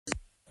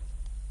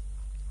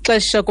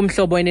Xesha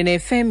kumhlobo enene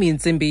FM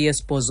intsimbi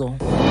yesibhozo.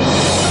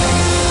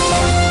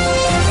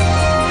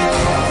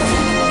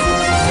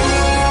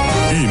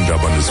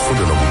 Iindaba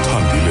nezifundela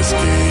kuThandile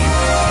Skate.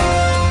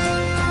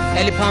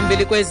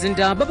 Eliphambili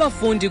kwezindaba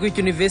abafundi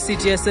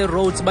kwidyunivesithi yase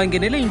Rhodes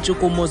bangenele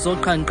iintshukumo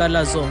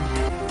zoqhankqalazo.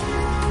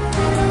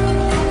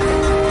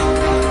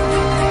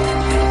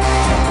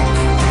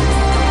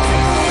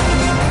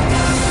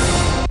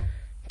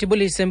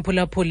 Tibulise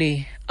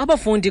mphulaphuli.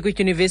 Abafundi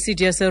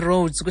kwidyunivesithi yase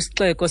Rhodes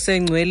kwisixeko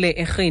sengcwele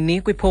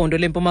eRhini kwiPhondo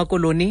le Mpuma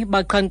Koloni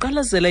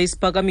baqhankqalazela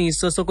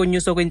isiphakamiso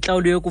sokonyuswa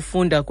kwentlawulo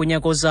yokufunda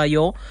kunyaka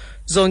ozayo.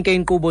 Zonke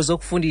iinkqubo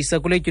zokufundisa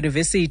kule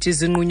dyunivesithi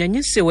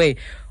zinqunyanyisiwe.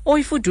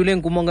 Oyifudule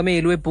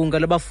ngumongameli webhunga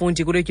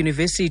labafundi kule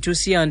dyunivesithi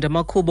uSiyanda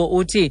Makhubo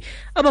uthi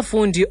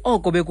abafundi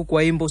oko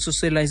bekugwayimbo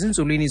susela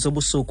ezinzulwini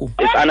zobusuku.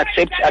 It's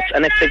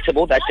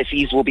unacceptable that the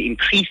fees will be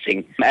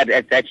increasing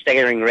at that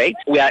staggering rate.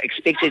 We are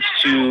expected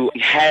to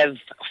have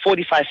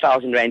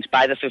 45,000 rand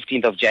by the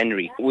 15th of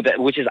January,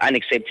 which is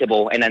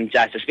unacceptable and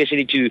unjust,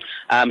 especially to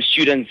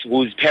students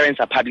whose parents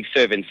are public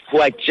servants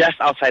who are just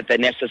outside the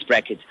NSFAS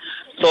bracket.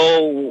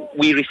 So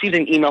we received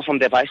an email from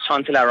the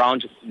Vice-Chancellor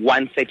around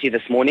 1:30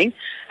 this morning.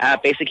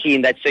 Basically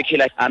in that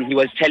circular, he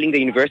was telling the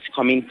university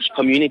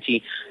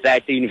community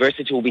that the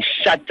university will be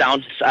shut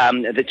down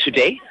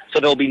today, so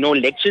there will be no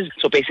lectures.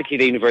 So basically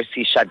the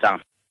university is shut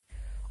down.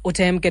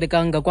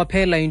 Uthemkelekanga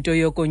kwaphela into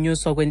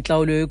yokonyuswa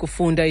kwentlawulo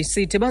yokufunda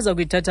isithi baza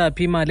kuyithatha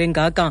phi imali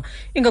engaka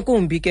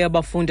ingakumbi ke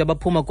abafundi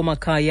abaphuma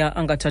kumakhaya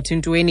angathathi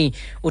ntweni.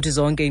 Uthi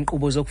zonke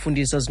iinkqubo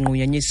zokufundisa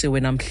zinqunyanyisiwe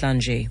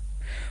namhlanje.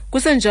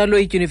 Kusenjalo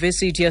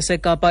idyunivesithi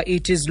yaseKapa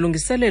ithi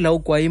zilungiselela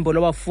ugwayimbo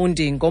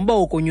lwabafundi ngomba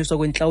wokonyuswa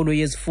kwentlawulo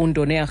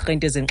yezifundo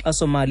neearhente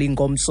zenkxaso-mali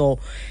ngomso.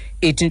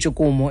 Ithi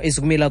iintshukumo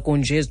ezikumila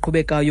kunje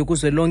eziqhubekayo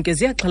kuzwelonke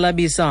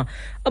ziyaxhalabisa.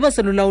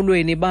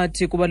 Abaselulawulweni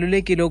bathi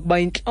kubalulekile ukuba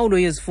intlawulo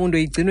yezifundo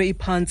igcinwe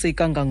iphantsi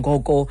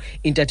kangangoko.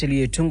 Intatheli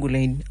yethu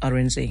nguLane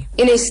Arendse.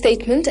 In a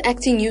statement,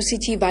 acting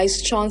UCT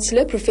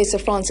Vice-Chancellor Professor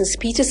Francis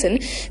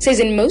Peterson says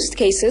in most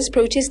cases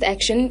protest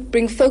action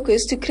bring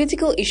focus to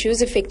critical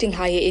issues affecting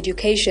higher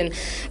education.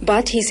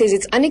 But he says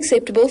it's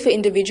unacceptable for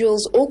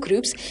individuals or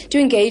groups to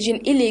engage in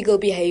illegal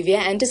behavior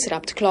and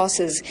disrupt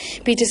classes.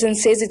 Peterson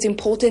says it's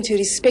important to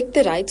respect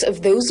the rights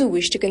of those who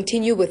wish to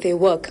continue with their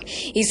work.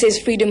 He says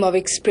freedom of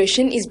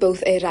expression is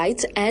both a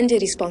right and a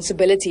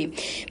responsibility.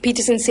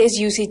 Peterson says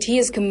UCT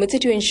is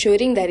committed to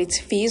ensuring that its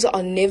fees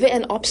are never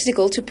an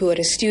obstacle to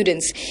poorer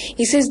students.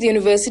 He says the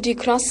university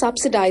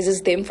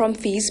cross-subsidizes them from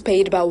fees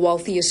paid by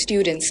wealthier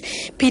students.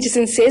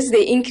 Peterson says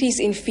the increase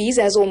in fees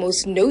has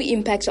almost no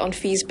impact on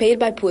fees paid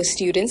by poor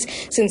students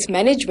since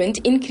management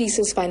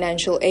increases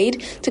financial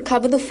aid to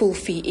cover the full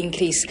fee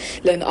increase.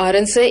 Lone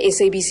Arendse,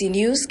 SABC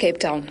News, Cape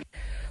Town.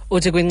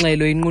 Uthi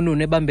kwingxelo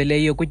inqununu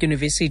ebambeleyo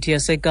kwidyunivesithi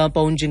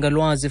yaseKapa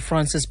unjingalwazi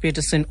Francis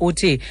Peterson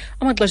uthi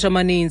amaxesha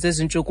amaninzi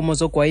ezintshukumo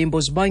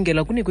zogwayimbo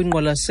zibangela kunikwa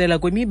ingqwalasela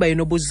kwimiba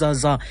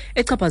enobuzaza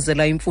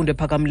echaphazela imfundo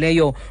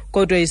ephakamileyo.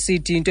 Kodwa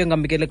isithi into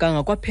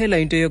engamkelekanga kwaphela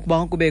into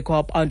yokuba kubekho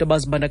abantu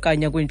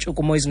abazibandakanya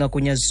kwiintshukumo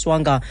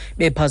ezingagunyaziswanga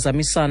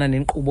bephazamisana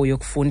nenkqubo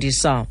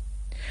yokufundisa.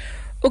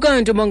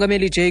 Ukanti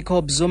umongameli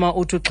Jacob Zuma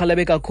uthi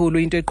uxhalabe kakhulu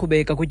into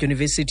eqhubeka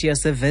kwidyunivesithi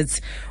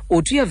yaseWits.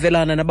 Uthi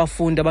uyavelana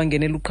nabafundi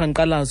abangenela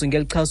uqhankqalazo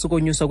ngelichasa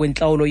ukonyuswa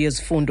kwentlawulo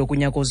yezifundo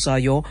kunyaka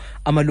ozayo.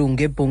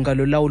 Amalungu ebhunga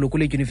lolawulo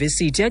kule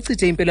dyunivesithi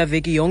achithe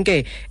impelaveki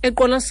yonke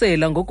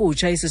eqwalasela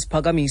ngokutsha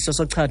isisiphakamiso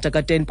sochatha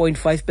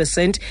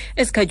ka-10.5%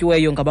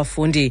 esikhatyiweyo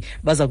ngabafundi.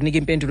 Baza kunika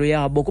impendulo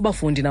yabo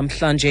kubafundi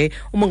namhlanje.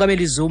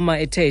 Umongameli Zuma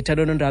ethetha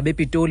lonondaba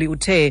ePitoli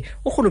uthe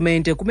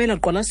urhulumente kumele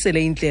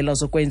aqwalasele indlela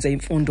zokwenza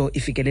imfundo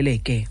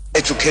ifikeleleke.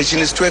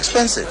 Education is too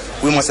expensive.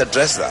 We must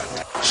address that.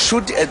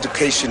 Should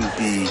education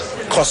be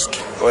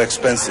costly or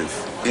expensive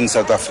in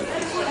South Africa,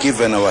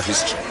 given our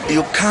history?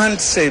 You can't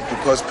say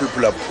because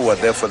people are poor,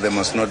 therefore they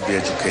must not be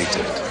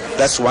educated.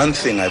 That's one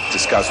thing I've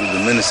discussed with the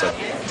minister.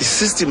 The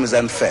system is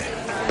unfair,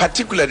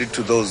 particularly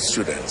to those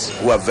students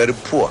who are very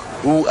poor,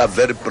 who are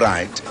very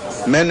bright.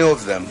 Many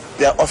of them,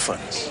 they are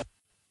orphans.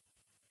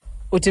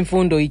 Uthi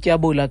imfundo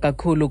ityabula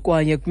kakhulu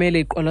kwaye kumele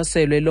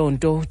iqwalaselwe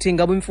lonto. Uthi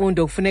ngabo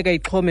imfundo kufuneka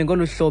ixhome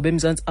ngolu hlobo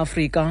eMzantsi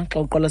Afrika xa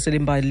uqwalasela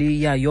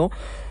imbali yayo.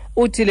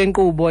 Uthi le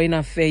nkqubo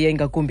ayinafeya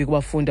ingakumbi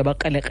kubafundi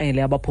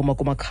abaqelekrele abaphuma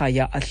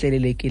kumakhaya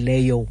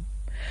ahlelelekileyo.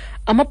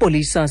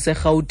 Amapolisa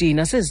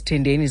aseRhawutini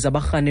asezithendeni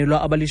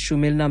zabarhanelwa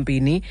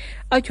abali-12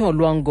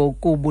 atyholwa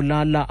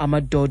ngokubulala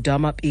amadoda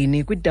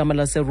amabini kwidama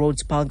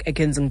lase-Rhodes Park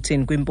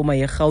eKensington kwimpuma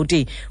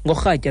yeRhawuti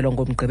ngorhatyalwa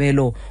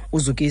ngomgqibelo.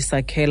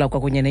 Uzukisa Khela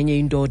kwakunye nenye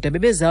indoda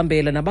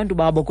bebezihambela nabantu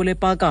babo kule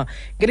paka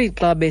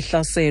ngelixa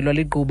behlaselwa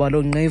ligquba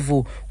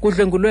lonqevu.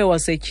 Kudlwengulwe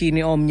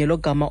wasetyhini omnye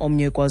logama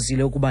omnye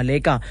ekwazile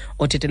ukubaleka.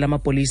 Othethela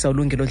amapolisa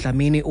uLungelo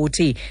Dlamini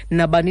uthi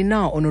nabani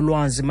na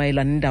onolwazi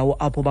mayelana nendawo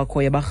apho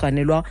bakhoya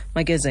barhanelwa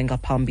makeze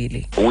ngaphambili.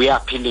 We are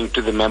appealing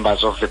to the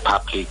members of the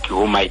public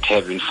who might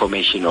have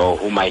information or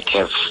who might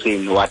have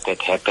seen what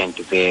had happened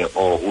there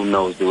or who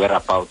knows the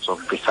whereabouts of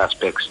the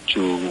suspects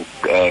to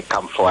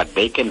come forward.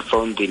 They can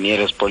phone the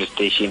nearest police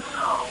station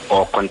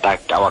or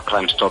contact our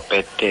crime stop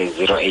at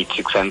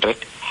 08600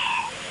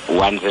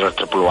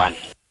 10111.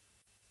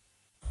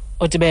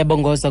 Othi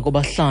bayabongoza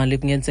kubahlali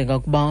kungenzeka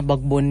ukuba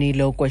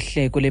bakubonile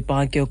ukwehleko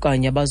lepaki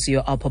okanye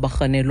abaziyo apho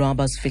barhanelwa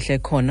abazifihle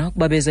khona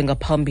ukuba beze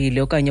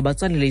ngaphambili okanye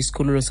batsalele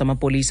isikhululo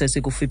samapolisa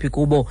esikufiphi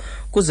kubo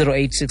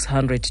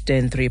ku-08600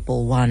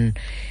 10311.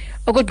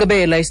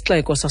 Okugqibela,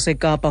 isixeko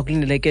saseKapa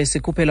kulindeleke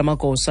sikhuphela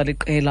amagosa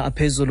aliqela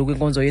aphezulu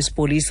kwinkonzo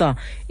yesipolisa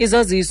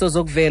izaziso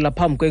zokuvela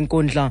phambi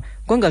kwenkundla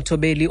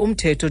kongathobeli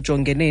umthetho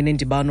ojongene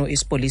nendibano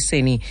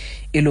esipoliseni.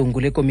 Ilungu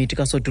lekomiti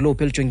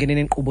kasodolophu elijongene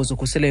neenkqubo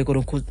zokhuseleko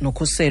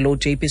nokhuselo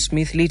uJP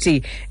Smith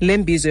lithi le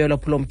mbizo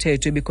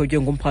yolwaphulo-mthetho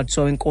ibikhotywe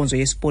ngumphathiswa wenkonzo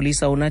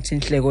yesipolisa uNathi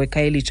Nhleko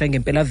eKhayelitsha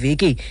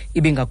ngempelaveki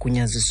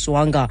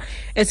ibingagunyaziswanga.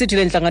 Esithi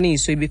le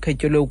ntlanganiso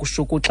ibikhetyelwe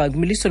ukushukuxa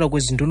kumiliselwa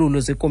kwezindululo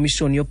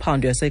zekomishoni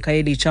yophando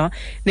yaseKhayelitsha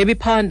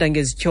nebiphanda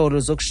ngezityholo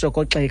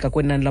zokushokoxeka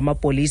kwenani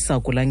lamapolisa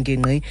kulaa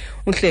ngingqi.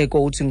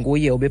 uNhleko uthi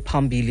nguye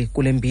obephambili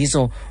kule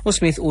mbizo.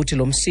 uSmith uthi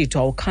lo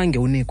msitho awukhange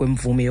unikwe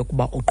mvume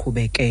yokuba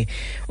uqhubeke.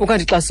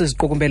 Ukanti xa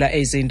siziqukumbela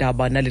ezi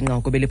indaba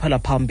nalinqaku beliphala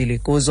phambili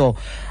kuzo,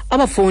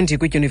 abafundi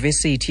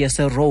kwidyunivesithi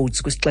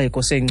yase-Rhodes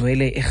kwisixeko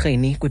sengcwele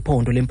eRhini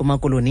kwiphondo le Mpuma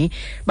Koloni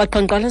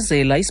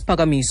baqhankqalazela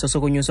isiphakamiso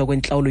sokonyuswa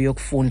kwentlawulo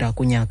yokufunda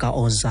kunyaka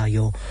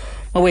ozayo.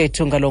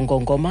 Mawethu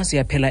ngalongongoma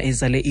ziyaphela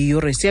ezale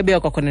iyure siyabeka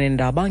kwakhona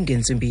nendaba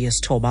ngentsimbi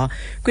yesithoba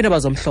kwiindaba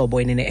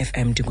zomhlobo enene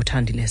FM.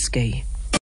 Ndinguthandile SK.